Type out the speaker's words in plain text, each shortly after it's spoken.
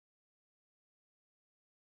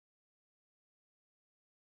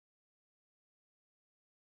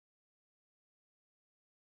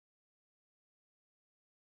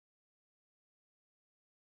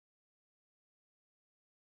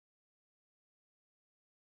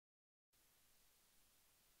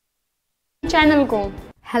Channel को।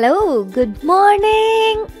 Hello, good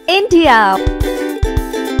morning India.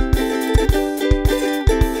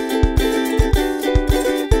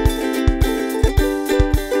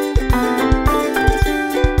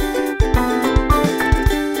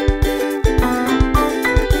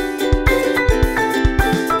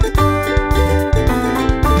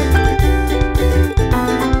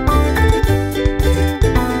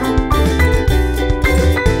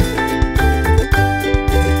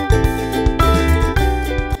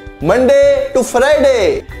 Monday to Friday,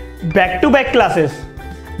 back to back classes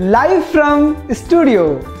live from studio.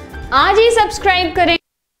 आज ही subscribe करें।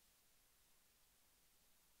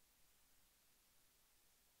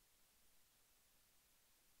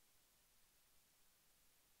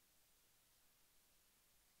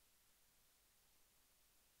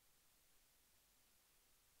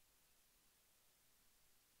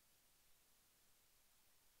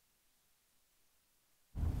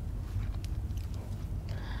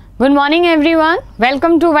 Good morning everyone.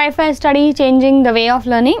 Welcome to wifistudy, changing the way of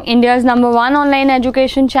learning, India's #1 online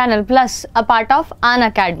education channel plus a part of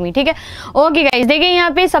Unacademy. ठीक है, okay guys, देखिए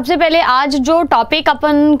यहाँ पे सबसे पहले आज जो टॉपिक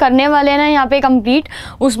अपन करने वाले हैं ना यहाँ पे कंप्लीट,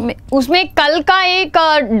 उसमें कल का एक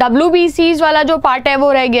WBCs वाला जो पार्ट है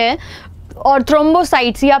वो रह गया है और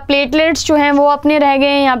थ्रोम्बोसाइट्स या प्लेटलेट्स जो हैं वो अपने रह गए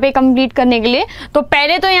हैं यहाँ पे कंप्लीट करने के लिए। तो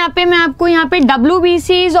पहले तो यहाँ पे मैं आपको यहाँ पे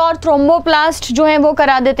WBCs और थ्रोम्बोप्लास्ट जो है वो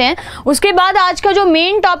करा देते हैं। उसके बाद आज का जो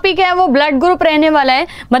मेन टॉपिक है वो ब्लड ग्रुप रहने वाला है,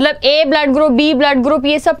 मतलब A blood group, B blood group,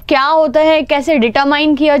 ये सब क्या होता है, कैसे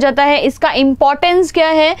डिटरमाइन किया जाता है, इसका इम्पोर्टेंस क्या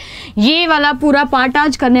है, ये वाला पूरा पार्ट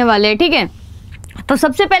आज करने वाले हैं। ठीक है, तो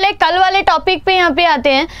सबसे पहले कल वाले टॉपिक पे यहाँ पे आते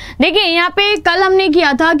हैं। देखिए यहाँ पे कल हमने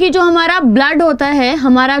किया था कि जो हमारा ब्लड होता है,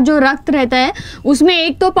 हमारा जो रक्त रहता है, उसमें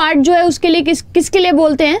एक तो पार्ट जो है उसके लिए किसके लिए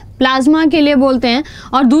बोलते हैं, प्लाज्मा के लिए बोलते हैं,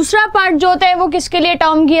 और दूसरा पार्ट जो होता है वो किसके लिए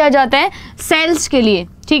टर्म किया जाता है, सेल्स के लिए।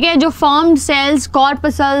 ठीक है, जो फॉर्म्ड सेल्स,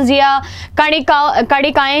 कॉर्पसल्स या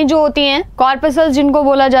कणिकाएं जो होती हैं, कॉर्पसल्स जिनको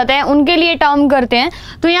बोला जाता है, उनके लिए टर्म करते हैं।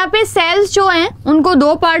 तो यहाँ पे सेल्स जो हैं उनको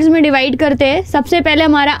दो पार्ट्स में डिवाइड करते हैं। सबसे पहले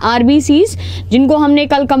हमारा RBCs जिनको हमने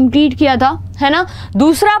कल कंप्लीट किया था, है ना।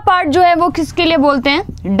 दूसरा पार्ट जो है वो किसके लिए बोलते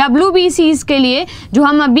हैं, WBCs के लिए, जो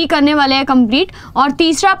हम अभी करने वाले हैं कंप्लीट। और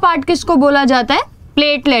तीसरा पार्ट किसको बोला जाता है,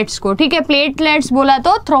 प्लेटलेट्स को। ठीक है, प्लेटलेट्स बोला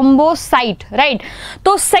तो थ्रोम्बोसाइट, राइट।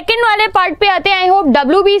 तो सेकंड वाले पार्ट पे आते हैं। आई होप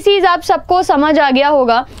WBCs आप सबको समझ आ गया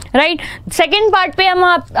होगा, राइट। सेकंड पार्ट पे हम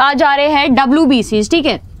आ जा रहे हैं WBCs। ठीक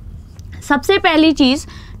है, सबसे पहली चीज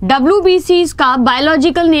WBCs का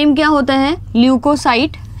बायोलॉजिकल नेम क्या होता है,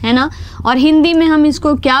 ल्यूकोसाइट, है ना। और हिंदी में हम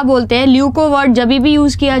इसको क्या बोलते हैं, ल्यूको वर्ड जब भी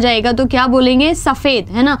यूज किया जाएगा तो क्या बोलेंगे, सफेद,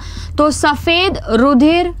 है ना। तो सफेद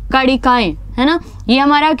रुधिर कणिकाएं, है ना, ये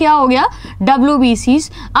हमारा क्या हो गया, WBCs।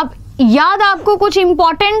 अब याद आपको कुछ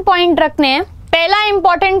इंपॉर्टेंट पॉइंट रखने हैं। पहला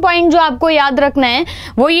इंपॉर्टेंट पॉइंट जो आपको याद रखना है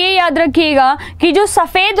वो ये याद रखिएगा कि जो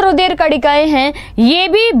सफेद रुधिर कणिकाएं हैं ये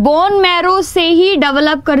भी बोन मैरो से ही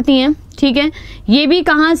डेवलप करती हैं। ठीक है, ये भी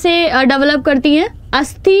कहाँ से डेवलप करती हैं,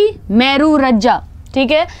 अस्थि मैरू रज्जा।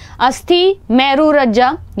 ठीक है, अस्थि मैरू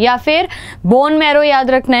रज्जा या फिर बोन मैरो याद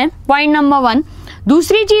रखना है, पॉइंट नंबर 1।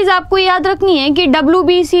 दूसरी चीज आपको याद रखनी है कि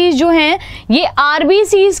WBCs जो हैं ये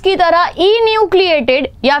RBCs की तरह इन्यूक्लिएटेड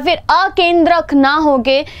या फिर अकेंद्रक ना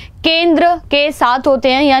होके केंद्र के साथ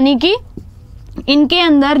होते हैं, यानी कि इनके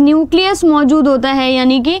अंदर न्यूक्लियस मौजूद होता है,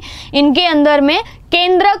 यानी कि इनके अंदर में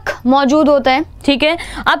केंद्रक मौजूद होता है। ठीक है,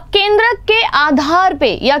 अब केंद्रक के आधार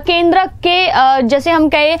पे या केंद्रक के जैसे हम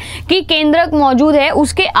कहें कि केंद्रक मौजूद है,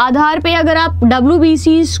 उसके आधार पे अगर आप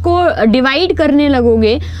WBCs को डिवाइड करने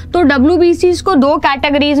लगोगे तो WBCs को दो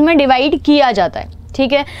कैटेगरीज में डिवाइड किया जाता है।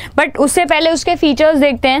 ठीक है, बट उससे पहले उसके फीचर्स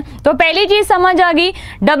देखते हैं। तो पहली चीज समझ आ गई,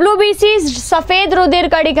 WBCs सफेद रुधिर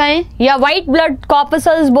कणिकाएं या व्हाइट ब्लड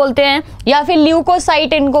कॉर्पसल्स बोलते हैं या फिर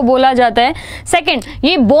ल्यूकोसाइट इनको बोला जाता है। सेकंड,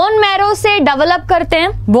 ये बोन मैरो से डेवलप करते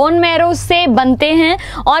हैं, बोन मैरो से बनते हैं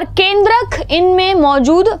और केंद्रक इनमें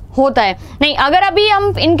मौजूद होता है। नहीं, अगर अभी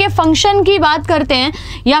हम इनके फंक्शन की बात करते हैं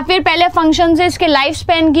या फिर पहले फंक्शन से इसके लाइफ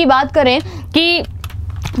स्पैन की बात करें कि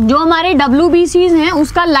जो हमारे WBCs हैं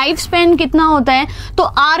उसका लाइफ स्पैन कितना होता है, तो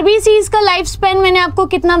RBCs का लाइफ स्पैन मैंने आपको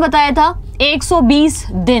कितना बताया था, 120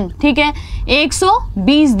 दिन। ठीक है,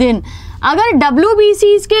 120 दिन। अगर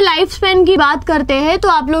WBCs के लाइफ स्पैन की बात करते हैं तो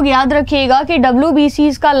आप लोग याद रखिएगा कि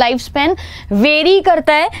WBCs का लाइफ स्पैन वेरी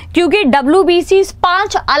करता है, क्योंकि WBCs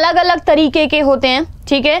 5 अलग अलग तरीके के होते हैं।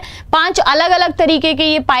 ठीक है, 5 अलग अलग तरीके के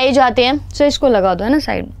ये पाए जाते हैं। तो इसको लगा दो, है ना,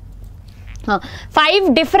 साइड। हाँ, 5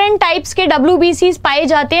 डिफरेंट टाइप्स के WBCs पाए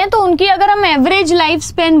जाते हैं। तो उनकी अगर हम एवरेज लाइफ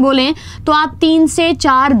स्पैन बोलें तो आप 3 से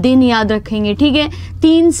 4 दिन याद रखेंगे। ठीक है,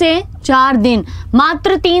 3 से 4 दिन,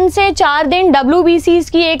 मात्र 3 से 4 दिन WBCs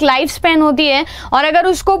की एक लाइफ स्पेन होती है। और अगर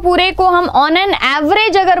उसको पूरे को हम ऑन एन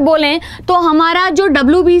एवरेज अगर बोलें तो हमारा जो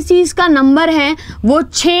WBCs का नंबर है वो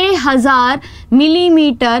 6000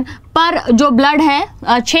 मिलीमीटर पर जो ब्लड है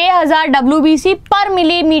 6000 WBC पर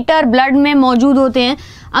मिलीमीटर ब्लड में मौजूद होते हैं।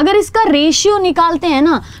 अगर इसका रेशियो निकालते हैं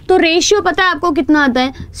ना तो रेशियो पता है आपको कितना आता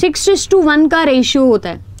है, 6:1 का रेशियो होता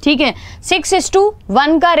है। ठीक है,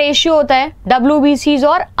 6:1 का रेशियो होता है WBCs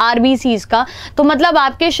और RBCs का। तो मतलब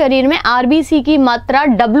आपके शरीर में RBC की मात्रा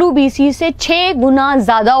WBC से 6 गुना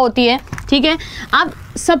ज़्यादा होती है। ठीक है, अब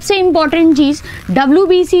सबसे इंपॉर्टेंट चीज़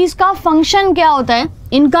WBCs का फंक्शन क्या होता है,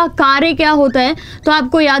 इनका कार्य क्या होता है। तो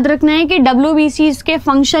आपको याद रखना है कि WBCs के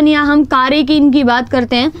फंक्शन या हम कार्य की इनकी बात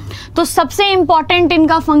करते हैं तो सबसे इंपॉर्टेंट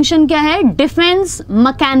इनका फंक्शन क्या है, डिफेंस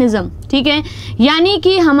मैकेनिज्म। ठीक है, यानी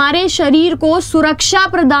कि हमारे शरीर को सुरक्षा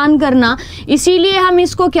प्रदान करना, इसीलिए हम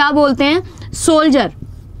इसको क्या बोलते हैं, सोल्जर।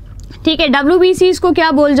 ठीक है, WBCs को क्या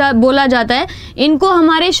बोला जाता है, इनको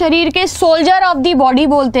हमारे शरीर के सोल्जर ऑफ द बॉडी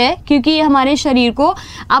बोलते हैं, क्योंकि ये हमारे शरीर को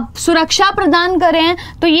अब सुरक्षा प्रदान कर रहे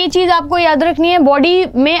हैं। तो ये चीज़ आपको याद रखनी है, बॉडी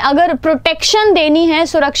में अगर प्रोटेक्शन देनी है,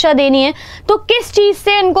 सुरक्षा देनी है, तो किस चीज़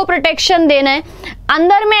से इनको प्रोटेक्शन देना है।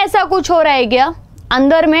 अंदर में ऐसा कुछ हो रहा है क्या,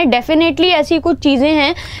 अंदर में डेफिनेटली ऐसी कुछ चीज़ें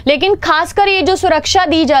हैं, लेकिन खासकर ये जो सुरक्षा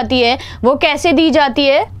दी जाती है वो कैसे दी जाती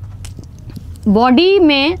है, बॉडी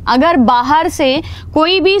में अगर बाहर से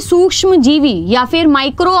कोई भी सूक्ष्म जीवी या फिर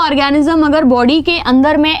माइक्रो ऑर्गेनिज्म अगर बॉडी के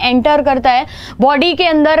अंदर में एंटर करता है, बॉडी के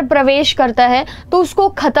अंदर प्रवेश करता है, तो उसको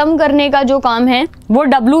ख़त्म करने का जो काम है वो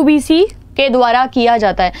WBC के द्वारा किया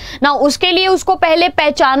जाता है ना। उसके लिए उसको पहले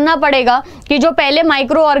पहचानना पड़ेगा कि जो पहले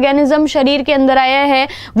माइक्रो ऑर्गेनिज्म शरीर के अंदर आया है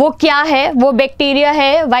वो क्या है, वो बैक्टीरिया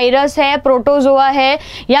है, वायरस है, प्रोटोजोआ है,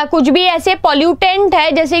 या कुछ भी ऐसे पॉल्यूटेंट है,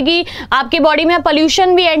 जैसे कि आपकी बॉडी में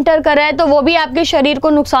पोल्यूशन भी एंटर कर रहा है तो वो भी आपके शरीर को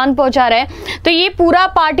नुकसान पहुंचा रहा है। तो ये पूरा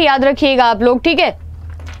पार्ट याद रखिएगा आप लोग। ठीक है,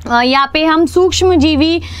 यहाँ पे हम सूक्ष्म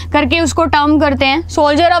जीवी करके उसको टर्म करते हैं,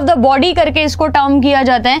 सोल्जर ऑफ द बॉडी करके इसको टर्म किया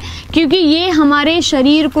जाता है, क्योंकि ये हमारे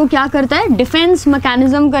शरीर को क्या करता है, डिफेंस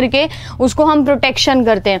मैकेनिज्म करके उसको हम प्रोटेक्शन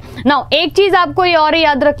करते हैं। नाउ एक चीज़ आपको ये और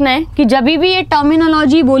याद रखना है कि जब भी ये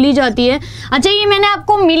टर्मिनोलॉजी बोली जाती है, अच्छा ये मैंने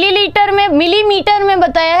आपको मिलीमीटर में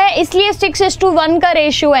बताया है, इसलिए 6:1 का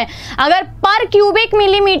रेशियो है। अगर पर क्यूबिक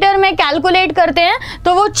मिलीमीटर में कैलकुलेट करते हैं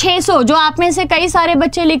तो वो 600, जो आप में से कई सारे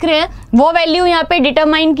बच्चे लिख रहे हैं, वो वैल्यू यहाँ पे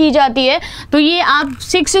डिटरमाइन की जाती है। तो ये आप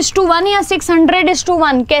 6:1 या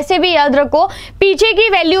 600:1 कैसे भी याद रखो, पीछे की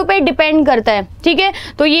वैल्यू पे डिपेंड करता है। ठीक है,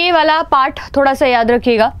 तो ये वाला पार्ट थोड़ा सा याद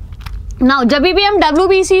रखिएगा। नाउ जब भी हम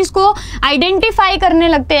WBCs को आइडेंटिफाई करने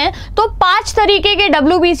लगते हैं तो 5 तरीके के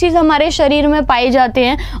WBCs हमारे शरीर में पाए जाते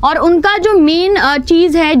हैं, और उनका जो मेन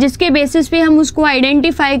चीज़ है जिसके बेसिस पे हम उसको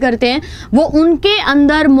आइडेंटिफाई करते हैं वो उनके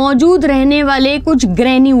अंदर मौजूद रहने वाले कुछ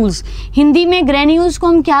ग्रेन्यूल्स, हिंदी में ग्रेन्यूल्स को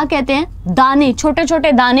हम क्या कहते हैं, दाने, छोटे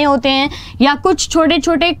छोटे दाने होते हैं, या कुछ छोटे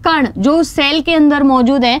छोटे कण जो सेल के अंदर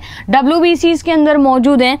मौजूद हैं, WBCs के अंदर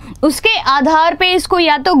मौजूद हैं। उसके आधार पे इसको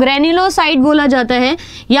या तो ग्रेन्युलोसाइट बोला जाता है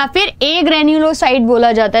या फिर ग्रेन्युलोसाइट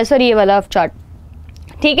बोला जाता है। सर ये वाला चार्ट,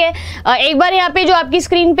 ठीक है, एक बार यहाँ पे जो आपकी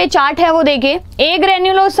स्क्रीन पे चार्ट है वो देखिए, ए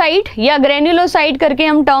ग्रेन्युलोसाइट या ग्रेन्युलोसाइट करके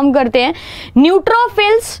हम टर्म करते हैं,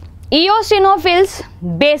 न्यूट्रोफिल्स, इओसिनोफिल्स,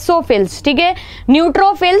 बेसोफिल्स। ठीक है,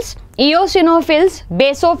 न्यूट्रोफिल्स, इओसिनोफिल्स,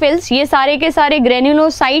 बेसोफिल्स, ये सारे के सारे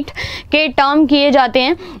ग्रेन्युलोसाइट के टर्म किए जाते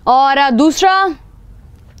हैं। और दूसरा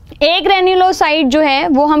ए ग्रेन्युलोसाइट जो है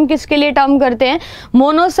वो हम किसके लिए टर्म करते हैं,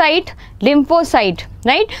 मोनोसाइट, लिम्फोसाइट,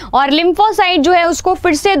 राइट। और लिम्फोसाइट जो है उसको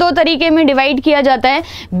फिर से 2 तरीके में डिवाइड किया जाता है,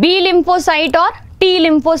 बी लिम्फोसाइट और टी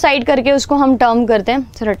लिम्फोसाइट करके उसको हम टर्म करते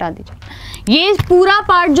हैं। सर हटा दीजिए। ये पूरा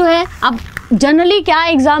पार्ट जो है, अब जनरली क्या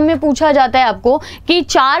एग्जाम में पूछा जाता है आपको कि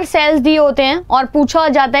 4 सेल्स दिए होते हैं और पूछा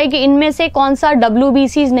जाता है कि इनमें से कौन सा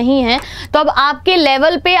WBCs नहीं है। तो अब आपके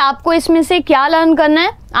लेवल पे आपको इसमें से क्या लर्न करना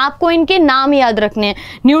है, आपको इनके नाम याद रखने हैं,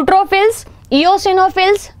 न्यूट्रोफिल्स,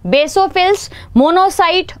 इओसिनोफिल्स, बेसोफिल्स,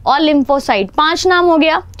 मोनोसाइट और लिम्फोसाइट। 5 नाम हो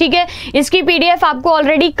गया। ठीक है, इसकी PDF आपको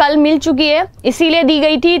ऑलरेडी कल मिल चुकी है, इसीलिए दी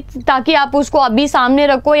गई थी ताकि आप उसको अभी सामने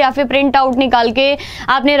रखो या फिर प्रिंट आउट निकाल के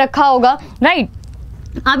आपने रखा होगा, राइट।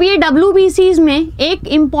 अब ये WBCs में एक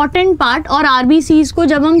इम्पॉर्टेंट पार्ट और RBCs को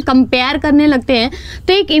जब हम कंपेयर करने लगते हैं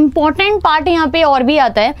तो एक इम्पॉर्टेंट पार्ट यहाँ पे और भी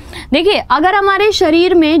आता है। देखिए, अगर हमारे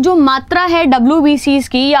शरीर में जो मात्रा है WBCs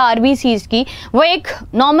की या RBCs की वो एक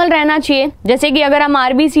नॉर्मल रहना चाहिए। जैसे कि अगर हम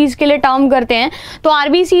RBCs के लिए टर्म करते हैं तो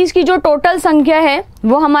RBCs की जो टोटल संख्या है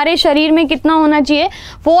वो हमारे शरीर में कितना होना चाहिए,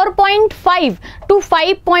 4.5 to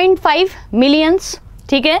 5.5 मिलियंस।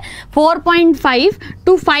 ठीक है, 4.5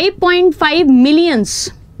 to 5.5 मिलियंस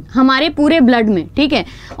हमारे पूरे ब्लड में। ठीक है,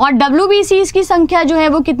 और WBCs की संख्या जो है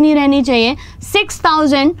वो कितनी रहनी चाहिए,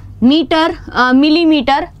 6000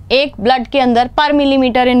 मिलीमीटर एक ब्लड के अंदर, पर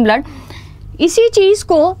मिलीमीटर इन ब्लड। इसी चीज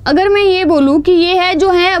को अगर मैं ये बोलूं कि ये है जो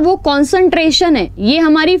है वो कॉन्सेंट्रेशन है, ये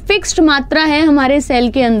हमारी फिक्स्ड मात्रा है हमारे सेल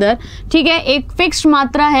के अंदर, ठीक है, एक फिक्स्ड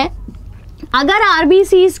मात्रा है। अगर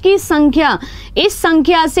आरबीसीज की संख्या इस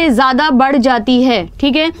संख्या से ज्यादा बढ़ जाती है,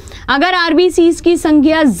 ठीक है, अगर आरबीसीज की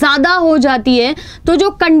संख्या ज्यादा हो जाती है तो जो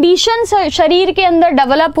कंडीशन शरीर के अंदर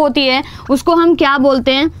डेवलप होती है उसको हम क्या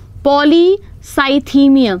बोलते हैं?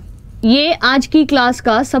 पॉलीसाइथीमिया। ये आज की क्लास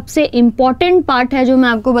का सबसे इंपॉर्टेंट पार्ट है जो मैं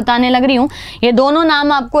आपको बताने लग रही हूँ। ये दोनों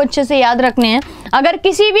नाम आपको अच्छे से याद रखने हैं। अगर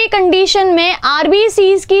किसी भी कंडीशन में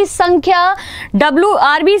आरबीसीज की संख्या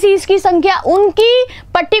आरबीसीज की संख्या उनकी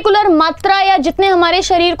पर्टिकुलर मात्रा या जितने हमारे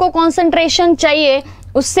शरीर को कॉन्सेंट्रेशन चाहिए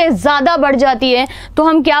उससे ज्यादा बढ़ जाती है तो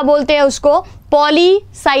हम क्या बोलते हैं उसको?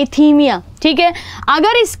 पॉलीसाइथीमिया, ठीक है।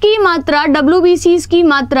 अगर इसकी मात्रा डब्ल्यूबीसीज की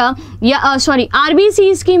मात्रा या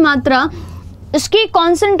आरबीसीज की मात्रा इसकी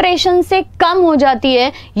कॉन्सेंट्रेशन से कम हो जाती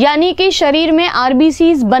है, यानी कि शरीर में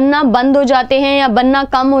आरबीसीज बनना बंद हो जाते हैं या बनना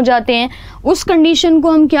कम हो जाते हैं, उस कंडीशन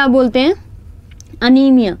को हम क्या बोलते हैं?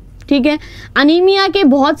 अनीमिया, ठीक है। अनीमिया के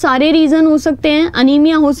बहुत सारे रीजन हो सकते हैं।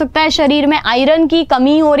 अनीमिया हो सकता है शरीर में आयरन की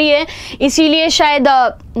कमी हो रही है, इसीलिए शायद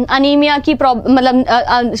अनीमिया की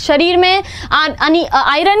मतलब शरीर में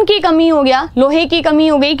आयरन की कमी हो गया, लोहे की कमी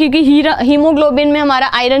हो गई, क्योंकि हीमोग्लोबिन में हमारा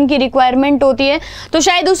आयरन की रिक्वायरमेंट होती है, तो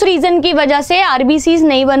शायद उस रीजन की वजह से आरबीसीज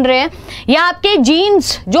नहीं बन रहे हैं। या आपके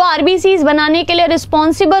जीन्स जो आरबीसीज बनाने के लिए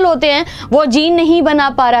रिस्पॉन्सिबल होते हैं वो जीन नहीं बना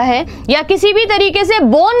पा रहा है, या किसी भी तरीके से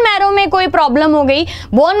बोन मैरो में कोई प्रॉब्लम हो गई।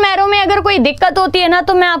 बोन मैरो में अगर कोई दिक्कत होती है ना,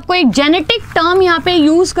 तो मैं आपको एक जेनेटिक टर्म यहाँ पे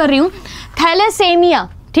यूज कर रही हूँ, थैलेसेमिया,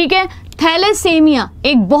 ठीक है। थैलेसेमिया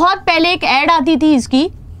एक बहुत पहले एक ऐड आती थी इसकी,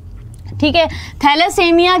 ठीक है।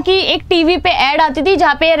 थैलेसेमिया की एक टीवी पे ऐड आती थी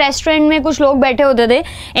जहाँ पे रेस्टोरेंट में कुछ लोग बैठे होते थे,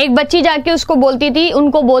 एक बच्ची जाके उसको बोलती थी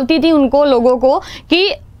उनको लोगों को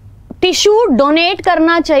कि टिश्यू डोनेट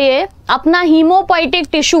करना चाहिए, अपना हीमोपोइटिक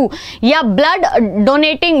टिश्यू या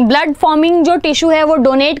ब्लड फॉर्मिंग जो टिश्यू है वो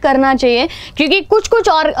डोनेट करना चाहिए, क्योंकि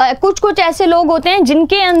कुछ ऐसे लोग होते हैं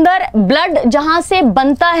जिनके अंदर ब्लड जहां से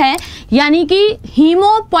बनता है, यानी कि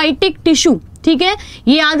हीमोपोइटिक टिश्यू, ठीक है,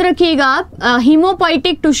 ये याद रखिएगा आप।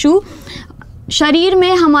 हीमोपोइटिक टिश्यू शरीर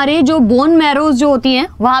में हमारे जो बोन मैरोज जो होती हैं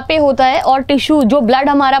वहां पे होता है, और टिश्यू जो ब्लड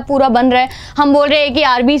हमारा पूरा बन रहा है, हम बोल रहे हैं कि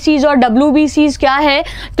आरबीसीज और डब्ल्यूबीसीज क्या है,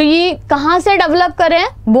 तो ये कहाँ से डेवलप कर रहे हैं?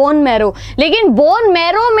 Bone marrow. लेकिन बोन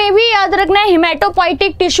मैरो में भी याद रखना है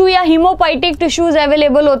हिमेटोपोइटिक टिश्यू या हीमोपोइटिक टिश्यूज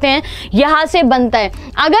अवेलेबल होते हैं, यहाँ से बनता है।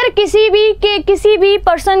 अगर किसी भी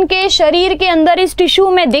पर्सन के शरीर के अंदर इस टिश्यू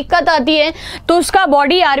में दिक्कत आती है तो उसका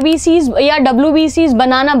बॉडी आरबीसीज या डब्ल्यूबीसीज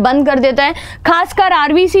बनाना बंद कर देता है, खासकर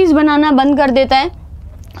आरबीसीज बनाना बंद कर देता है।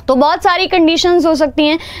 तो बहुत सारी कंडीशंस हो सकती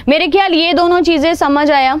हैं। मेरे ख्याल ये दोनों चीजें समझ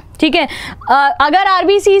आया, ठीक है। अगर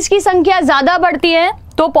आरबीसीज की संख्या ज्यादा बढ़ती है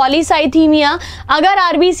तो पॉलीसाइथीमिया, अगर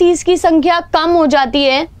आरबीसीज की संख्या कम हो जाती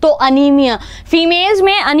है तो अनीमिया। फीमेल्स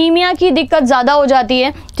में अनीमिया की दिक्कत ज्यादा हो जाती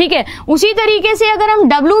है, ठीक है। उसी तरीके से अगर हम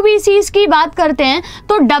डब्ल्यूबीसीज की बात करते हैं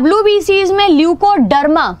तो डब्ल्यूबीसीज में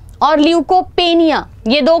ल्यूकोडर्मा और ल्यूकोपेनिया,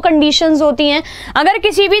 ये दो कंडीशंस होती हैं। अगर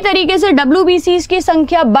किसी भी तरीके से डब्ल्यूबीसीज की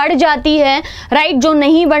संख्या बढ़ जाती है, राइट, जो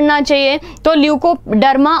नहीं बढ़ना चाहिए, तो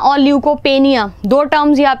ल्यूकोडर्मा और ल्यूकोपेनिया दो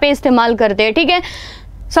टर्म्स यहाँ पे इस्तेमाल करते हैं, ठीक है।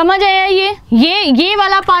 समझ आया? ये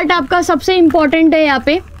वाला पार्ट आपका सबसे इंपॉर्टेंट है, यहाँ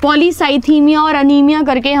पे पॉलीसाइथीमिया और अनीमिया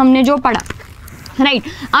करके हमने जो पढ़ा, राइट।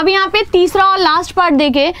 अब यहाँ पे तीसरा और लास्ट पार्ट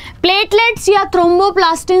देखे, प्लेटलेट्स या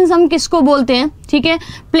थ्रोम्बोप्लास्टिन हम किसको बोलते हैं, ठीक है।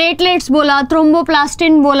 प्लेटलेट्स बोला,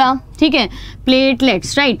 थ्रोम्बोप्लास्टिन बोला, ठीक है,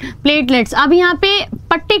 प्लेटलेट्स, राइट, प्लेटलेट्स। अब यहाँ पे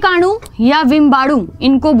पट्टिकाणु या विम्बाणु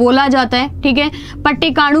इनको बोला जाता है, ठीक है।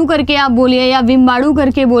 पट्टिकाणु करके आप बोलिए या विम्बाणु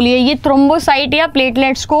करके बोलिए, ये थ्रोम्बोसाइट या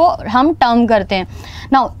प्लेटलेट्स को हम टर्म करते हैं।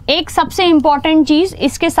 नाउ एक सबसे इंपॉर्टेंट चीज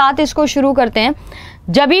इसके साथ इसको शुरू करते हैं।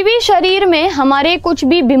 जब भी शरीर में हमारे कुछ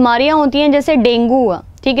भी बीमारियां होती हैं, जैसे डेंगू हुआ,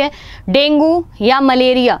 ठीक है, डेंगू या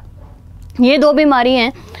मलेरिया, ये दो बीमारी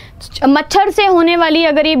हैं, मच्छर से होने वाली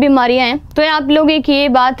अगर ये बीमारियां हैं, तो आप लोग एक ये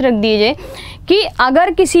बात रख दीजिए कि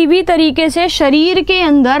अगर किसी भी तरीके से शरीर के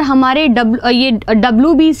अंदर हमारे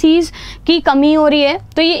डब्ल्यूबीसीज की कमी हो रही है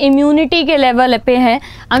तो ये इम्यूनिटी के लेवल पे है।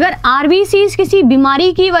 अगर आरबीसीज किसी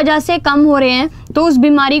बीमारी की वजह से कम हो रहे हैं तो उस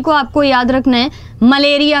बीमारी को आपको याद रखना है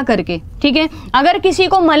मलेरिया करके, ठीक है। अगर किसी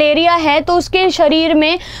को मलेरिया है तो उसके शरीर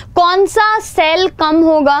में कौन सा सेल कम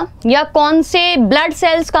होगा या कौन से ब्लड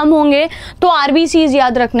सेल्स कम होंगे, तो आरबीसीज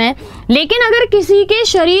याद रखना है। लेकिन अगर किसी के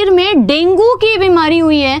शरीर में डेंगू की बीमारी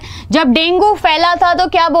हुई है, जब डेंगू फैला था तो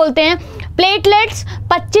क्या बोलते हैं, प्लेटलेट्स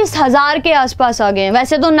 25,000 के आसपास आ गए हैं।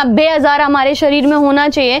 वैसे तो 90,000 हमारे शरीर में होना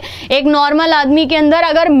चाहिए एक नॉर्मल आदमी के अंदर,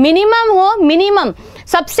 अगर मिनिमम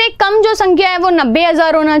सबसे कम जो संख्या है वो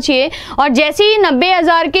 90,000 होना चाहिए, और जैसे ही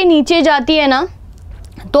 90,000 के नीचे जाती है ना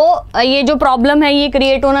तो ये जो प्रॉब्लम है ये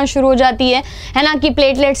क्रिएट होना शुरू हो जाती है ना, कि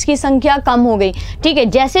प्लेटलेट्स की संख्या कम हो गई। ठीक है,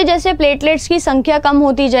 जैसे जैसे प्लेटलेट्स की संख्या कम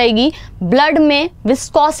होती जाएगी, ब्लड में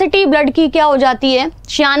विस्कोसिटी ब्लड की क्या हो जाती है,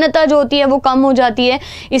 श्यानता जो होती है वो कम हो जाती है।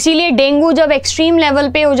 इसीलिए डेंगू जब एक्सट्रीम लेवल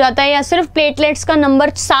पे हो जाता है या सिर्फ प्लेटलेट्स का नंबर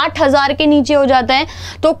 60,000 के नीचे हो जाता है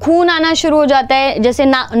तो खून आना शुरू हो जाता है, जैसे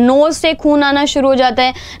नोज से खून आना शुरू हो जाता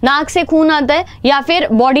है, नाक से खून आता है, या फिर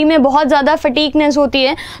बॉडी में बहुत ज़्यादा फटीकनेस होती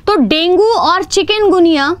है। तो डेंगू और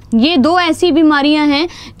चिकनगुनिया ये दो ऐसी बीमारियां हैं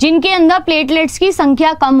जिनके अंदर प्लेटलेट्स की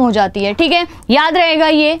संख्या कम हो जाती है। ठीक है, याद रहेगा,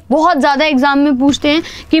 ये बहुत ज़्यादा एग्जाम में पूछते हैं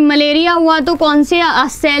कि मलेरिया हुआ तो कौन से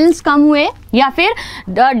सेल्स कम हुए, या फिर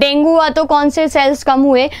डेंगू हुआ तो कौन से सेल्स कम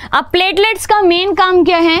हुए। अब प्लेटलेट्स का मेन काम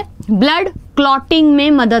क्या है, ब्लड क्लॉटिंग में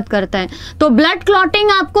मदद करता है। तो ब्लड क्लॉटिंग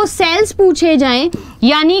आपको सेल्स पूछे जाएं,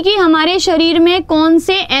 यानी कि हमारे शरीर में कौन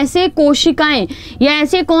से ऐसे कोशिकाएं या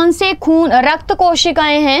ऐसे कौन से खून रक्त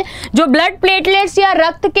कोशिकाएं हैं जो ब्लड प्लेटलेट्स या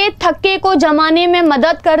रक्त के थक्के को जमाने में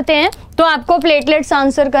मदद करते हैं, तो आपको प्लेटलेट्स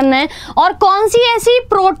आंसर करना है। और कौन सी ऐसी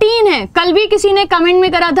प्रोटीन है, कल भी किसी ने कमेंट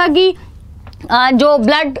में करा था कि जो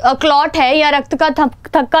ब्लड क्लॉट है या रक्त का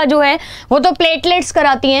थक्का जो है वो तो प्लेटलेट्स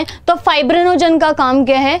कराती हैं, तो फाइब्रिनोजन का काम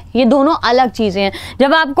क्या है, ये दोनों अलग चीजें हैं।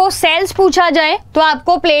 जब आपको सेल्स पूछा जाए तो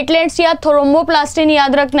आपको प्लेटलेट्स या थ्रोम्बोप्लास्टिन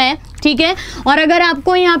याद रखना है। ठीक है, और अगर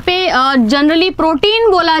आपको यहाँ पे जनरली प्रोटीन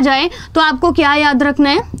बोला जाए तो आपको क्या याद रखना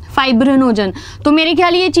है, फाइब्रिनोजन। तो मेरे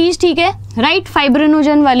ख्याल ये चीज ठीक है, राइट,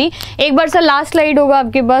 फाइब्रिनोजन वाली। एक बार सर लास्ट स्लाइड होगा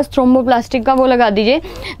आपके पास थ्रोम्बोप्लास्टिक का, वो लगा दीजिए।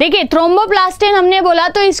 देखिए थ्रोम्बोप्लास्टिन हमने बोला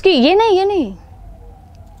तो इसकी ये नहीं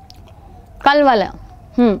कल वाला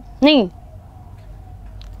नहीं,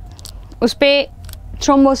 उस पे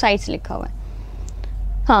थ्रोम्बोसाइट्स लिखा हुआ है।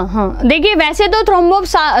 हाँ, देखिए वैसे तो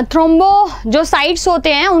थ्रोम्बो जो साइट्स होते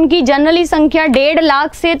हैं उनकी जनरली संख्या 1.5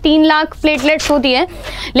 लाख से 3 लाख प्लेटलेट्स होती है,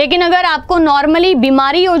 लेकिन अगर आपको नॉर्मली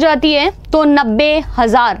बीमारी हो जाती है तो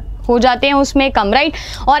 90,000 हो जाते हैं, उसमें कम, राइट।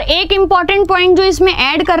 और एक इंपॉर्टेंट पॉइंट जो इसमें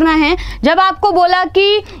ऐड करना है, जब आपको बोला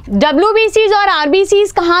कि WBCs और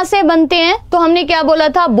RBCs कहाँ से बनते हैं, तो हमने क्या बोला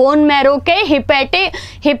था, बोन मैरो के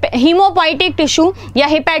हीमोपोइटिक टिश्यू या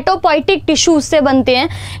हिपेटोपोइटिक टिश्यूज से बनते हैं।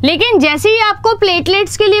 लेकिन जैसे ही आपको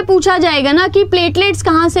प्लेटलेट्स के लिए पूछा जाएगा ना कि प्लेटलेट्स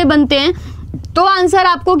कहाँ से बनते हैं, तो आंसर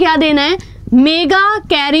आपको क्या देना है, मेगा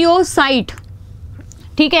कैरियोसाइट।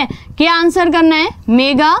 ठीक है, क्या आंसर करना है,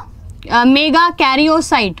 मेगा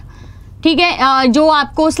कैरियोसाइट। ठीक है, जो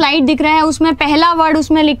आपको स्लाइड दिख रहा है उसमें पहला वर्ड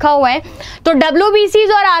उसमें लिखा हुआ है। तो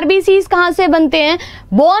WBCs और RBCs कहाँ से बनते हैं,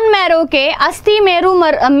 बोन मैरो के अस्थि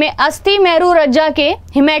मेरु रज्जा के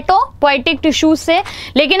हिमेटोपोइटिक टिश्यूज से।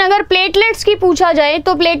 लेकिन अगर प्लेटलेट्स की पूछा जाए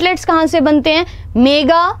तो प्लेटलेट्स कहाँ से बनते हैं,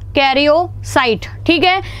 मेगा कैरियोसाइट। ठीक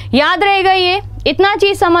है, याद रहेगा, ये इतना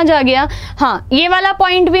चीज समझ आ गया। हाँ, ये वाला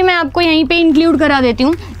पॉइंट भी मैं आपको यहीं पे इंक्लूड करा देती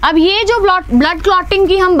हूँ। अब ये जो ब्लड क्लॉटिंग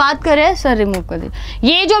की हम बात कर रहे हैं, सर रिमूव कर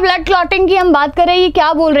दीजिए, ये जो ब्लड क्लॉटिंग की हम बात कर रहे हैं, ये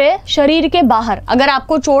क्या बोल रहे हैं, शरीर के बाहर अगर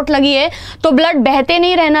आपको चोट लगी है तो ब्लड बहते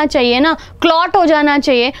नहीं रहना चाहिए ना, क्लॉट हो जाना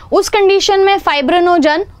चाहिए। उस कंडीशन में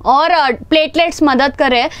फाइब्रिनोजन और प्लेटलेट्स मदद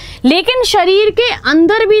कर रहे हैं। लेकिन शरीर के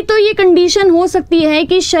अंदर भी तो ये कंडीशन हो सकती है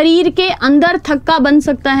कि शरीर के अंदर थक्का बन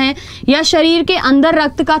सकता है या शरीर के अंदर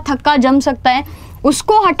रक्त का थक्का जम सकता है।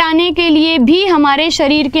 उसको हटाने के लिए भी हमारे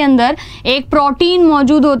शरीर के अंदर एक प्रोटीन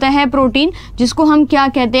मौजूद होता है, प्रोटीन जिसको हम क्या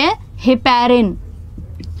कहते हैं, हेपैरिन।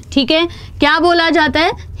 ठीक है, क्या बोला जाता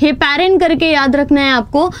है, हेपैरिन करके याद रखना है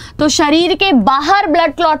आपको। तो शरीर के बाहर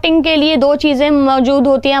ब्लड क्लॉटिंग के लिए दो चीजें मौजूद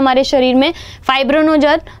होती है हमारे शरीर में,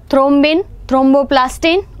 फाइब्रिनोजन, थ्रोम्बिन,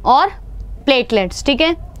 थ्रोम्बोप्लास्टिन और प्लेटलेट्स। ठीक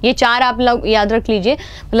है, ये 4 आप लोग याद रख लीजिए,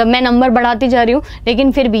 मतलब मैं नंबर बढ़ाती जा रही हूँ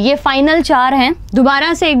लेकिन फिर भी ये फाइनल 4 हैं।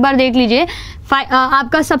 दोबारा से एक बार देख लीजिए,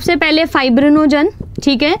 आपका सबसे पहले फाइब्रिनोजन,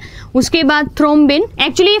 ठीक है, उसके बाद थ्रोम्बिन,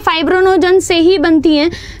 एक्चुअली फाइब्रिनोजन से ही बनती हैं,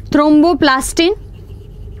 थ्रोम्बोप्लास्टिन,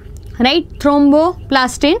 राइट,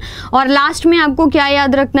 थ्रोम्बोप्लास्टिन, और लास्ट में आपको क्या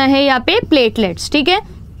याद रखना है यहाँ पे, प्लेटलेट्स। ठीक है,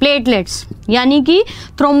 प्लेटलेट्स यानी कि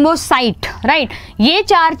थ्रोम्बोसाइट, राइट। ये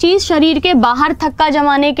 4 चीज शरीर के बाहर थक्का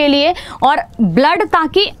जमाने के लिए और ब्लड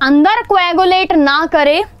ताकि अंदर कोएगुलेट ना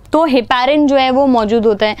करे तो हेपैरिन जो है वो मौजूद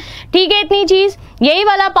होता है। ठीक है, इतनी चीज, यही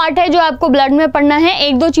वाला पार्ट है जो आपको ब्लड में पढ़ना है।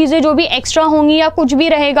 1-2 चीजें जो भी एक्स्ट्रा होंगी या कुछ भी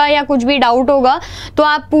रहेगा या कुछ भी डाउट होगा तो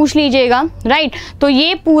आप पूछ लीजिएगा, राइट। तो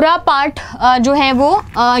ये पूरा पार्ट जो है वो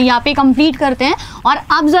यहाँ पे कंप्लीट करते हैं। और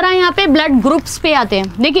अब जरा यहाँ पे ब्लड ग्रुप्स पे आते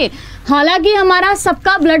हैं। देखिए, हालांकि हमारा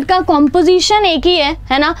सबका ब्लड का कॉम्पोजिशन एक ही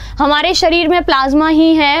है ना, हमारे शरीर में प्लाज्मा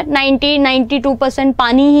ही है, 90-92%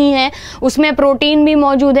 पानी ही है, उसमें प्रोटीन भी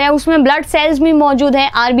मौजूद है, उसमें ब्लड सेल्स भी मौजूद है,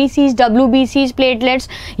 RBCs, WBCs, प्लेटलेट्स,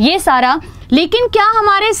 ये सारा। लेकिन क्या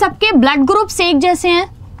हमारे सबके ब्लड ग्रुप्स एक जैसे हैं?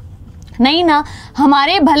 नहीं ना,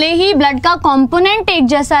 हमारे भले ही ब्लड का कंपोनेंट एक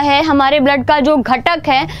जैसा है, हमारे ब्लड का जो घटक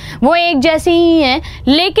है वो एक जैसे ही है,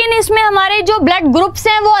 लेकिन इसमें हमारे जो ब्लड ग्रुप्स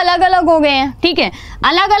हैं वो अलग अलग हो गए हैं। ठीक है,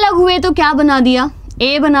 अलग अलग हुए तो क्या बना दिया,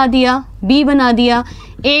 ए बना दिया, बी बना दिया,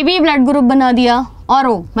 ए बी ब्लड ग्रुप बना दिया और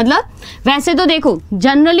ओ। मतलब वैसे तो देखो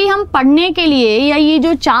जनरली हम पढ़ने के लिए या ये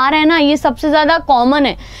जो 4 है ना, ये सबसे ज़्यादा कॉमन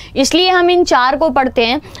है, इसलिए हम इन 4 को पढ़ते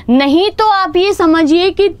हैं। नहीं तो आप ये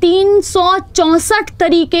समझिए कि 364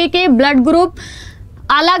 तरीके के ब्लड ग्रुप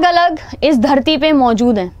अलग अलग इस धरती पे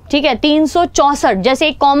मौजूद हैं। ठीक है, 364। जैसे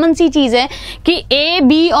एक कॉमन सी चीज़ है कि ए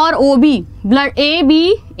बी और O B blood,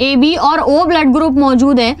 A B और ओ ब्लड ग्रुप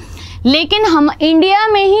मौजूद है, लेकिन हम इंडिया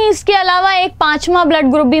में ही इसके अलावा एक 5वां ब्लड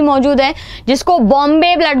ग्रुप भी मौजूद है जिसको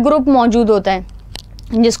बॉम्बे ब्लड ग्रुप मौजूद होता है,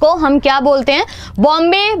 जिसको हम क्या बोलते हैं,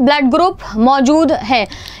 बॉम्बे ब्लड ग्रुप मौजूद है।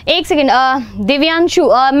 एक सेकेंड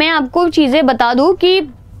दिव्यांशु, मैं आपको चीज़ें बता दूं कि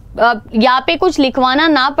यहाँ पे कुछ लिखवाना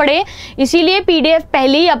ना पड़े, इसीलिए पीडीएफ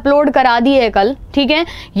पहले ही अपलोड करा दी है कल। ठीक है,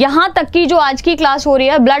 यहाँ तक की जो आज की क्लास हो रही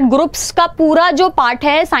है, ब्लड ग्रुप्स का पूरा जो पार्ट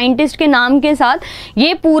है साइंटिस्ट के नाम के साथ,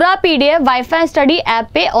 ये पूरा पीडीएफ वाईफाई स्टडी ऐप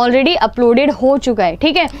पे ऑलरेडी अपलोडेड हो चुका है।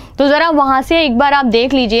 ठीक है, तो ज़रा वहाँ से एक बार आप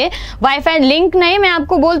देख लीजिए। वाईफाई लिंक नहीं, मैं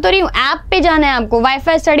आपको बोल तो रही हूँ, ऐप पे जाना है आपको,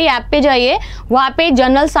 वाईफाई स्टडी ऐप पे जाइए, वहाँ पे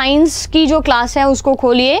जनरल साइंस की जो क्लास है उसको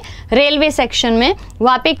खोलिए, रेलवे सेक्शन में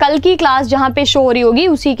वहाँ पे कल की क्लास जहाँ पे शो हो रही होगी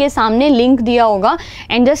उसी के सामने लिंक दिया होगा,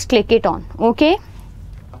 and just click it on. Okay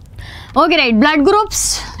okay right. Blood groups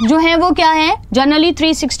जो है वो क्या है, जनरली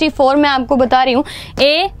 364 मैं आपको बता रही हूँ,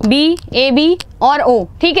 ए बी और ओ।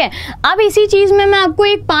 ठीक है, अब इसी चीज़ में मैं आपको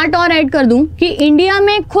एक पार्ट और ऐड कर दूं कि इंडिया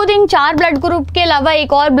में खुद इन 4 ब्लड ग्रुप के अलावा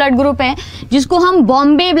एक और ब्लड ग्रुप है जिसको हम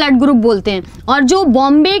बॉम्बे ब्लड ग्रुप बोलते हैं। और जो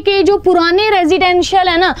बॉम्बे के जो पुराने रेजिडेंशियल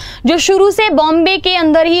है ना, जो शुरू से बॉम्बे के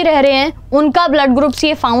अंदर ही रह रहे हैं, उनका ब्लड ग्रुप्स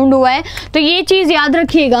ये फाउंड हुआ है। तो ये चीज़ याद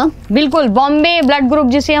रखिएगा, बिल्कुल बॉम्बे ब्लड ग्रुप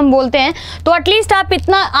जिसे हम बोलते हैं। तो एटलीस्ट आप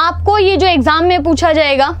इतना, आपको ये जो एग्जाम में पूछा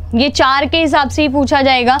जाएगा ये 4 के हिसाब से ही पूछा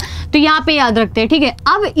जाएगा, तो यहाँ पे याद रखते हैं। ठीक है,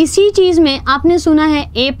 अब इसी चीज़ में आपने सुना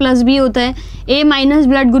है ए प्लस भी होता है, ए माइनस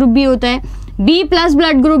ब्लड ग्रुप भी होता है, बी प्लस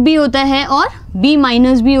ब्लड ग्रुप भी होता है और बी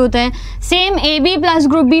माइनस भी होता है। Same A B plus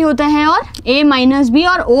group भी होता है और ए माइनस भी,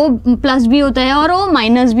 और ओ प्लस भी होता है और ओ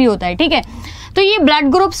माइनस भी होता है। ठीक है, तो ये ब्लड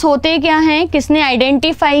ग्रुप्स होते क्या हैं, किसने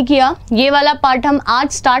आइडेंटिफाई किया, ये वाला पार्ट हम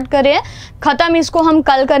आज स्टार्ट कर रहे हैं, ख़त्म इसको हम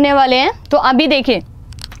कल करने वाले हैं। तो अभी देखिए,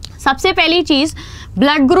 सबसे पहली चीज़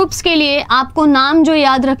ब्लड ग्रुप्स के लिए आपको नाम जो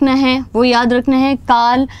याद रखना है वो याद रखना है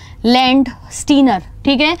कार्ल लैंड स्टीनर।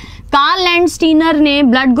 ठीक है, कार्ल लैंड स्टीनर ने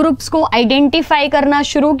ब्लड ग्रुप्स को आइडेंटिफाई करना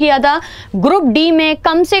शुरू किया था। ग्रुप डी में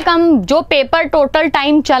कम से कम जो पेपर टोटल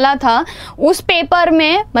टाइम चला था, उस पेपर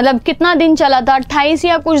में मतलब कितना दिन चला था, 28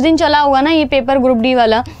 या कुछ दिन चला होगा ना ये पेपर ग्रुप डी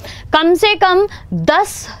वाला। कम से कम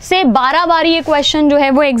 10 से 12 बार ये क्वेश्चन जो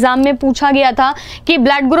है वो एग्जाम में पूछा गया था कि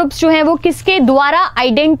ब्लड ग्रुप्स जो है वो किसके द्वारा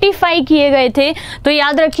आइडेंटिफाई किए गए थे। तो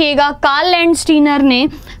याद रखिएगा, कार्ल लैंड स्टीनर ने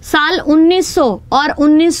साल 1900 और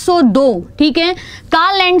 1902, ठीक है,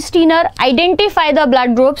 Karl land Steiner identify the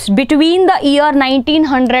blood groups between the year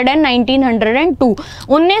 1900 and 1902।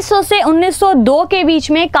 1900 से 1902 के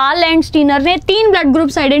बीच में कार्ल लैंड स्टीनर ने 3 ब्लड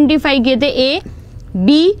ग्रुप्स आइडेंटिफाई किए थे, ए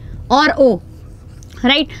बी और ओ।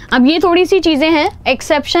 राइट, अब ये थोड़ी सी चीज़ें हैं,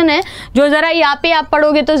 एक्सेप्शन है, जो ज़रा यहाँ पे आप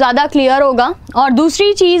पढ़ोगे तो ज़्यादा क्लियर होगा। और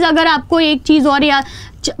दूसरी चीज़, अगर आपको एक चीज़ और याद,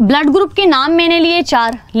 ब्लड ग्रुप के नाम मैंने लिए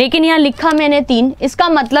 4 लेकिन यहाँ लिखा मैंने 3। इसका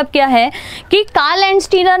मतलब क्या है कि कार्ल लैंड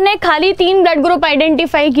स्टीनर ने खाली 3 ब्लड ग्रुप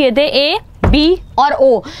आइडेंटिफाई किए थे, ए बी और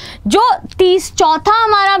ओ। जो चौथा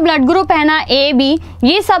हमारा ब्लड ग्रुप है ना, ए बी,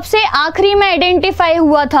 ये सबसे आखिरी में आइडेंटिफाई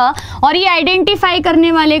हुआ था। और ये आइडेंटिफाई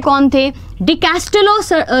करने वाले कौन थे, डिकैस्टेलो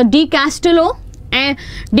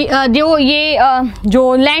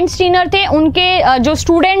जो लैंड स्टीनर थे, उनके जो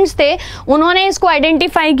स्टूडेंट्स थे, उन्होंने इसको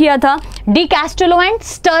आइडेंटिफाई किया था। डिकैस्टेलो एंड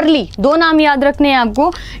स्टर्ली, 2 नाम याद रखने हैं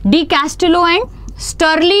आपको। डिकैस्टेलो एंड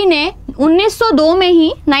स्टर्ली ने 1902 में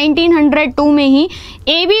ही, 1902 में ही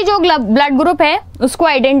ए बी जो ब्लड ग्रुप है उसको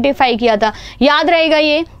आइडेंटिफाई किया था। याद रहेगा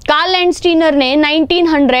ये, कार्ल लैंड स्टीनर ने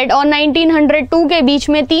 1900 और 1902 के बीच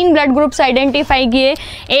में 3 ब्लड ग्रुप्स आइडेंटिफाई किए,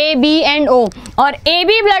 ए बी एंड ओ। और ए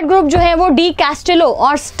बी ब्लड ग्रुप जो है वो डी कैस्टेलो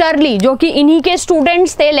और स्टर्ली, जो कि इन्हीं के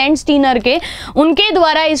स्टूडेंट्स थे लैंड स्टीनर के, उनके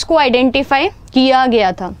द्वारा इसको आइडेंटिफाई किया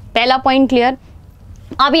गया था। पहला पॉइंट क्लियर।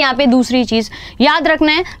 अब यहाँ पे दूसरी चीज़ याद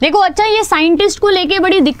रखना है, देखो अच्छा ये साइंटिस्ट को लेके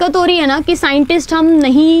बड़ी दिक्कत हो रही है ना कि साइंटिस्ट हम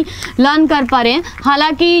नहीं लर्न कर पा रहे हैं।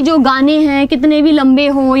 हालांकि जो गाने हैं कितने भी लंबे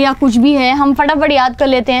हो या कुछ भी है, हम फटाफट याद कर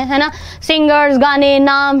लेते हैं, है ना। सिंगर्स, गाने,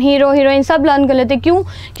 नाम, हीरो हीरोइन सब लर्न कर लेते हैं। क्यों?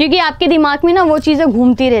 क्योंकि आपके दिमाग में ना वो चीज़ें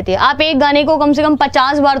घूमती रहती है। आप एक गाने को कम से कम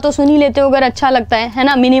 50 बार तो सुन ही लेते हो अगर अच्छा लगता है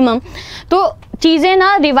ना, मिनिमम। तो चीज़ें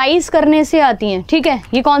ना रिवाइज करने से आती हैं, ठीक है,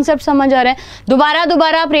 ये कॉन्सेप्ट समझ आ रहा है। दोबारा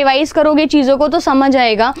दोबारा आप रिवाइज करोगे चीज़ों को तो समझ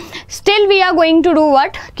आएगा। Still we are going to do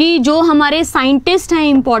what, कि जो हमारे साइंटिस्ट हैं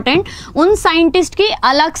इंपॉर्टेंट, उन साइंटिस्ट की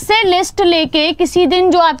अलग से लिस्ट लेके किसी दिन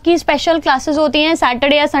जो आपकी स्पेशल क्लासेस होती हैं,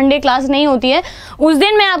 सैटरडे या संडे क्लास नहीं होती है, उस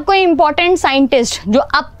दिन मैं आपको इंपॉर्टेंट साइंटिस्ट जो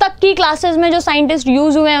अब तक की क्लासेस में जो साइंटिस्ट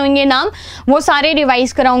यूज हुए होंगे नाम, वो सारे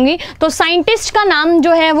रिवाइज कराऊंगी। तो साइंटिस्ट का नाम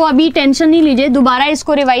जो है वो अभी टेंशन नहीं लीजिए, दोबारा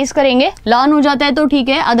इसको रिवाइज करेंगे, लर्न हो जाता है तो ठीक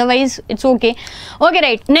है, otherwise it's okay. Okay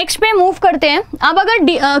right, next पे मूव करते हैं। अब अगर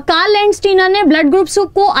कार्ल लैंडस्टीनर ने ब्लड ग्रुप्स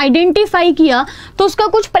को आइडेंटिफाई किया तो उसका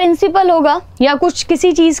कुछ प्रिंसिपल होगा या कुछ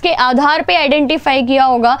किसी चीज के आधार पे आइडेंटिफाई किया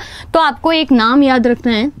होगा, तो आपको एक नाम याद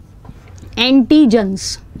रखना है,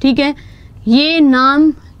 एंटीजन्स, ठीक है। ये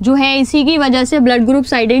नाम जो है इसी की वजह से ब्लड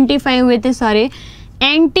ग्रुप्स आइडेंटिफाई हुए थे सारे,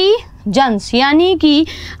 एंटीजन्स, यानी कि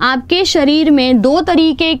आपके शरीर में दो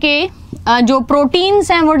तरीके के जो प्रोटीन्स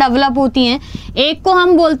हैं वो डेवलप होती हैं। एक को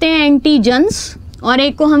हम बोलते हैं एंटीजन्स और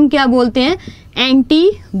एक को हम क्या बोलते हैं,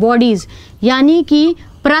 एंटीबॉडीज, यानी कि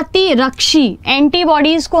प्रतिरक्षी।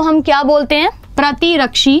 एंटीबॉडीज को हम क्या बोलते हैं,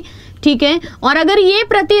 प्रतिरक्षी, ठीक है। और अगर ये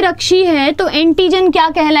प्रतिरक्षी है तो एंटीजन क्या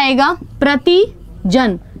कहलाएगा,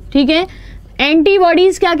 प्रतिजन, ठीक है।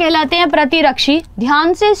 एंटीबॉडीज क्या कहलाते हैं, प्रतिरक्षी।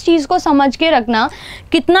 ध्यान से इस चीज को समझ के रखना,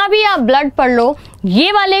 कितना भी आप ब्लड पढ़ लो,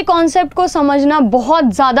 ये वाले कॉन्सेप्ट को समझना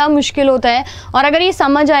बहुत ज़्यादा मुश्किल होता है, और अगर ये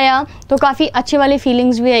समझ आया तो काफ़ी अच्छी वाली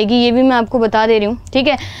फीलिंग्स भी आएगी, ये भी मैं आपको बता दे रही हूँ, ठीक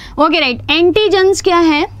है। ओके राइट, एंटीजन्स क्या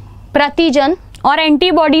है, प्रतिजन, और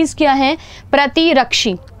एंटीबॉडीज क्या है,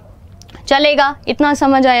 प्रतिरक्षी। चलेगा, इतना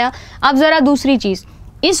समझ आया। अब ज़रा दूसरी चीज़,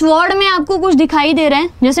 इस वर्ड में आपको कुछ दिखाई दे रहा है,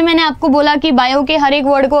 जैसे मैंने आपको बोला कि बायो के हर एक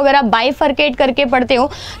वर्ड को अगर आप बाइफर्केट करके पढ़ते हो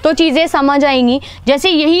तो चीज़ें समझ आएंगी। जैसे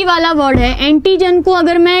यही वाला वर्ड है, एंटीजन को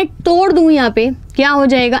अगर मैं तोड़ दूं यहाँ पे क्या हो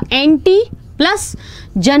जाएगा, anti plus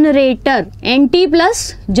generator, anti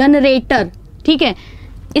plus generator, ठीक है।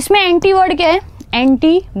 इसमें एंटी वर्ड क्या है,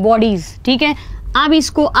 एंटीबॉडीज, ठीक है। अब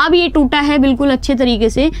इसको, अब ये टूटा है बिल्कुल अच्छे तरीके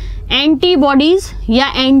से, एंटीबॉडीज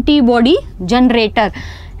या एंटीबॉडी जनरेटर।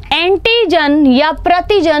 एंटीजन या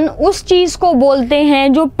प्रतिजन उस चीज को बोलते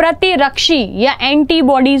हैं जो प्रतिरक्षी या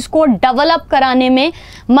एंटीबॉडीज को डेवलप कराने में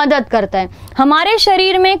मदद करता है। हमारे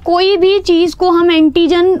शरीर में कोई भी चीज को हम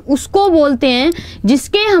एंटीजन उसको बोलते हैं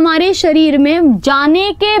जिसके हमारे शरीर में जाने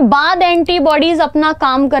के बाद एंटीबॉडीज अपना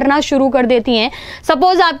काम करना शुरू कर देती हैं।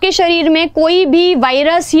 सपोज आपके शरीर में कोई भी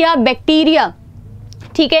वायरस या बैक्टीरिया,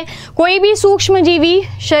 ठीक है, कोई भी सूक्ष्म जीवी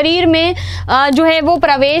शरीर में जो है वो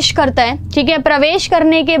प्रवेश करता है, ठीक है। प्रवेश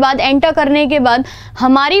करने के बाद, एंटर करने के बाद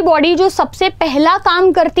हमारी बॉडी जो सबसे पहला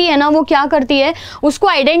काम करती है ना, वो क्या करती है, उसको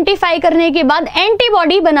आइडेंटिफाई करने के बाद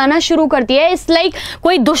एंटीबॉडी बनाना शुरू करती है। इट्स लाइक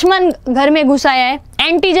कोई दुश्मन घर में घुस आया है,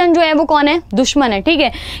 एंटीजन जो है वो कौन है, दुश्मन है, ठीक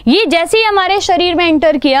है। ये जैसे ही हमारे शरीर में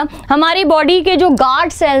एंटर किया, हमारी बॉडी के जो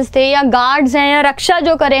गार्ड सेल्स थे या गार्ड्स हैं या रक्षा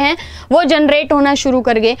जो करे हैं वो जनरेट होना शुरू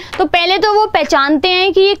कर गए। तो पहले तो वो पहचानते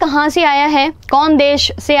हैं कि ये कहाँ से आया है, कौन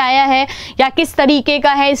देश से आया है या किस तरीके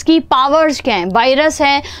का है, इसकी पावर्स क्या है। वायरस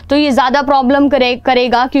है तो ये ज़्यादा प्रॉब्लम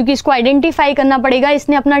करेगा क्योंकि इसको आइडेंटिफाई करना पड़ेगा,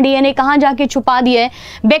 इसने अपना डीएनए कहाँ जाके छुपा दिया है।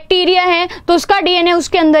 बैक्टीरिया है तो उसका डीएनए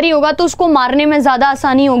उसके अंदर ही होगा तो उसको मारने में ज़्यादा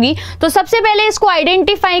आसानी होगी। तो सबसे पहले इसको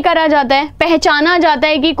आइडेंटिफाई करा जाता है, पहचाना जाता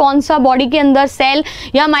है कि कौन सा बॉडी के अंदर सेल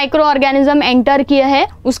या माइक्रो ऑर्गेनिज्म एंटर किया है,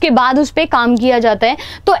 उसके बाद उस पर काम किया जाता है।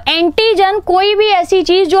 तो एंटीजन कोई भी ऐसी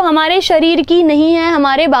चीज़ जो हमारे शरीर की नहीं है,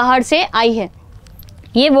 हमारे बाहर से आई है।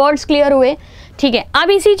 ये वर्ड्स क्लियर हुए, ठीक है। अब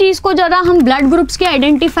इसी चीज को जरा हम ब्लड ग्रुप्स के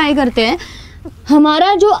आइडेंटिफाई करते हैं।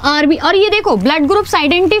 हमारा जो आरबी, और ये देखो ब्लड ग्रुप्स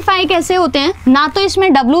आइडेंटिफाई कैसे होते हैं, ना तो इसमें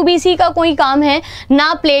WBC का कोई काम है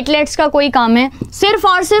ना प्लेटलेट्स का कोई काम है, सिर्फ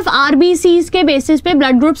और सिर्फ RBCs के बेसिस पे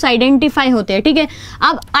ब्लड ग्रुप्स आइडेंटिफाई होते हैं, ठीक है।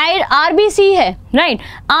 अब RBC है, राइट।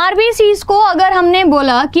 RBCs को अगर हमने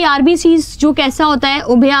बोला कि RBCs जो कैसा होता है,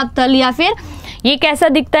 उभयतल, या फिर ये कैसा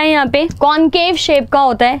दिखता है यहाँ पे, कॉनकेव शेप का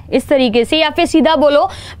होता है इस तरीके से, या फिर सीधा बोलो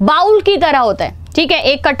बाउल की तरह होता है, ठीक है,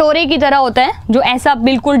 एक कटोरे की तरह होता है जो ऐसा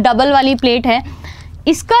बिल्कुल डबल वाली प्लेट है।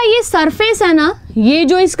 इसका ये सरफेस है ना, ये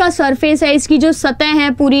जो इसका सरफेस है, इसकी जो सतह है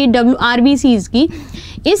पूरी RBCs की,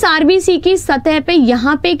 इस RBC की सतह पे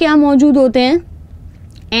यहाँ पे क्या मौजूद होते हैं,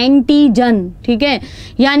 एंटीजन, ठीक है।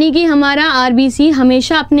 यानी कि हमारा RBC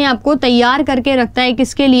हमेशा अपने आप को तैयार करके रखता है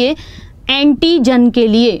किसके लिए, एंटीजन के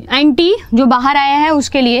लिए, एंटी जो बाहर आया है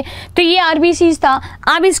उसके लिए। तो ये RBCs था।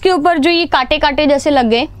 अब इसके ऊपर जो ये कांटे कांटे जैसे लग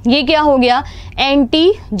गए, ये क्या हो गया,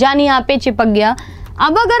 एंटीजन यहाँ पे चिपक गया।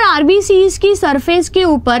 अब अगर RBCs की सरफेस के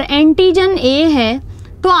ऊपर एंटीजन A है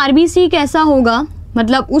तो RBC कैसा होगा,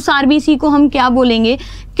 मतलब उस RBC को हम क्या बोलेंगे,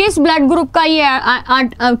 किस ब्लड ग्रुप का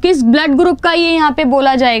ये यहाँ पे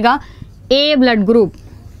बोला जाएगा, A ब्लड ग्रुप,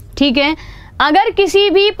 ठीक है। अगर किसी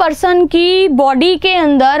भी पर्सन की बॉडी के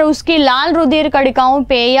अंदर उसकी लाल रुधिर कणिकाओं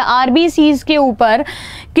पे या आरबीसीज के ऊपर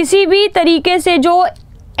किसी भी तरीके से जो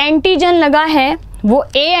एंटीजन लगा है, वो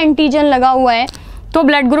ए एंटीजन लगा हुआ है, तो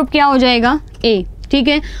ब्लड ग्रुप क्या हो जाएगा? ए, ठीक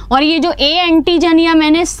है। और ये जो ए एंटीजन या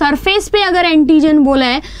मैंने सरफेस पे अगर एंटीजन बोला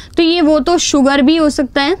है तो ये वो तो शुगर भी हो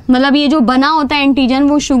सकता है, मतलब ये जो बना होता है एंटीजन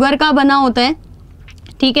वो शुगर का बना होता है,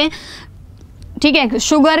 ठीक है, ठीक है,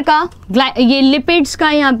 शुगर का, ये लिपिड्स का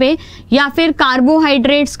यहाँ पे, या फिर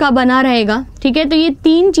कार्बोहाइड्रेट्स का बना रहेगा, ठीक है। तो ये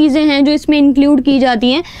 3 चीज़ें हैं जो इसमें इंक्लूड की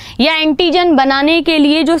जाती हैं। या एंटीजन बनाने के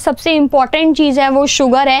लिए जो सबसे इंपॉर्टेंट चीज़ है वो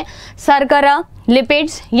शुगर है, शर्करा,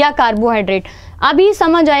 लिपिड्स या कार्बोहाइड्रेट। अभी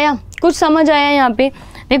समझ आया? कुछ समझ आया यहाँ पे?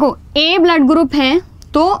 देखो, ए ब्लड ग्रुप है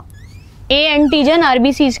तो ए एंटीजन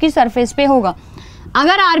आरबीसीज की सरफेस पे होगा।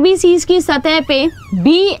 अगर आरबीसीज की सतह पे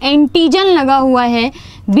बी एंटीजन लगा हुआ है,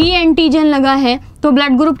 बी एंटीजन लगा है, तो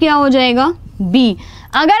ब्लड ग्रुप क्या हो जाएगा? बी।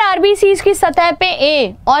 अगर आरबीसीज की सतह पे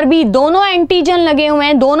ए और बी दोनों एंटीजन लगे हुए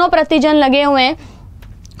हैं, दोनों प्रतिजन लगे हुए हैं,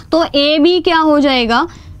 तो ए बी क्या हो जाएगा?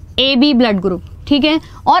 ए बी ब्लड ग्रुप, ठीक है।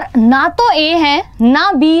 और ना तो ए है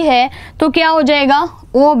ना बी है तो क्या हो जाएगा?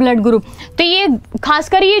 ओ ब्लड ग्रुप। तो ये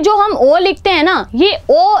खासकर ये जो हम ओ लिखते हैं ना, ये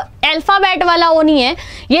ओ अल्फाबेट वाला ओ नहीं है,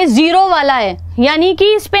 ये 0 वाला है, यानी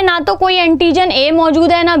कि इस पे ना तो कोई एंटीजन ए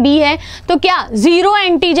मौजूद है ना बी है, तो क्या 0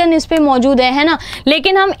 एंटीजन इस पे मौजूद है ना।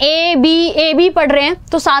 लेकिन हम ए बी पढ़ रहे हैं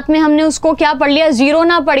तो साथ में हमने उसको क्या पढ़ लिया? 0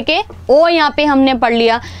 ना पढ़ के ओ यहाँ पे हमने पढ़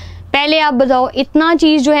लिया। पहले आप बताओ, इतना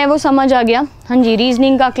चीज़ जो है वो समझ आ गया? हाँ जी,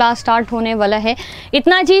 रीजनिंग का क्लास स्टार्ट होने वाला है,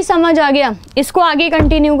 इतना चीज़ समझ आ गया। इसको आगे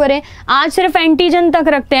कंटिन्यू करें। आज सिर्फ एंटीजन तक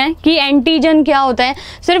रखते हैं कि एंटीजन क्या होता है।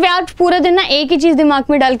 सिर्फ आज पूरे दिन ना एक ही चीज़ दिमाग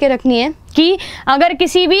में डाल के रखनी है कि अगर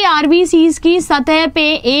किसी भी आरबीसीज की सतह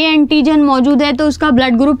पे ए एंटीजन मौजूद है तो उसका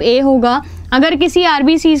ब्लड ग्रुप ए होगा। अगर किसी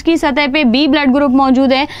आरबीसीज की सतह पे बी ब्लड ग्रुप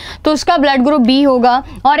मौजूद है तो उसका ब्लड ग्रुप बी होगा।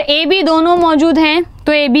 और ए बी दोनों मौजूद हैं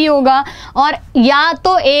तो ए बी होगा। और या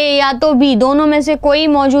तो ए या तो बी दोनों में से कोई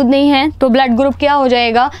मौजूद नहीं है तो ब्लड ग्रुप क्या हो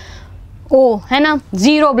जाएगा? ओ, है ना,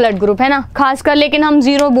 0 ब्लड ग्रुप, है ना। खासकर लेकिन हम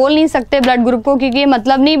 0 बोल नहीं सकते ब्लड ग्रुप को, क्योंकि ये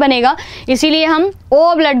मतलब नहीं बनेगा, इसीलिए हम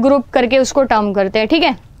ओ ब्लड ग्रुप करके उसको टर्म करते हैं, ठीक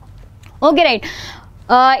है। Okay, right.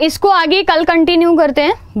 इसको आगे कल कंटिन्यू करते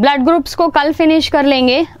हैं, ब्लड ग्रुप्स को कल फिनिश कर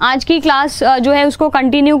लेंगे। आज की क्लास जो है उसको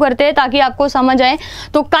कंटिन्यू करते हैं ताकि आपको समझ आए।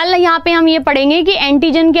 तो कल यहाँ पे हम ये पढ़ेंगे कि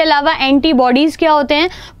एंटीजन के अलावा एंटीबॉडीज क्या होते हैं,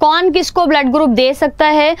 कौन किसको ब्लड ग्रुप दे सकता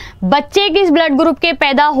है, बच्चे किस ब्लड ग्रुप के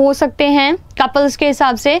पैदा हो सकते हैं कपल्स के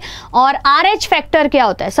हिसाब से, और RH फैक्टर क्या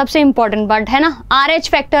होता है, सबसे इंपॉर्टेंट पार्ट है ना, RH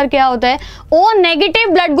फैक्टर क्या होता है, ओ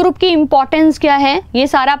नेगेटिव ब्लड ग्रुप की इंपॉर्टेंस क्या है, ये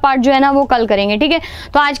सारा पार्ट जो है ना वो कल करेंगे, ठीक है।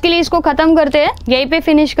 तो आज के लिए इसको खत्म करते हैं, यहीं पे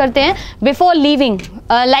फिनिश करते हैं। बिफोर लीविंग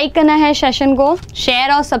लाइक करना है सेशन को,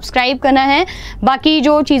 शेयर और सब्सक्राइब करना है, बाकी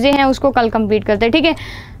जो चीज़ें हैं उसको कल कंप्लीट करते हैं, ठीक है।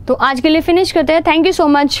 तो आज के लिए फिनिश करते हैं। Thank you so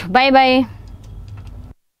much, bye bye.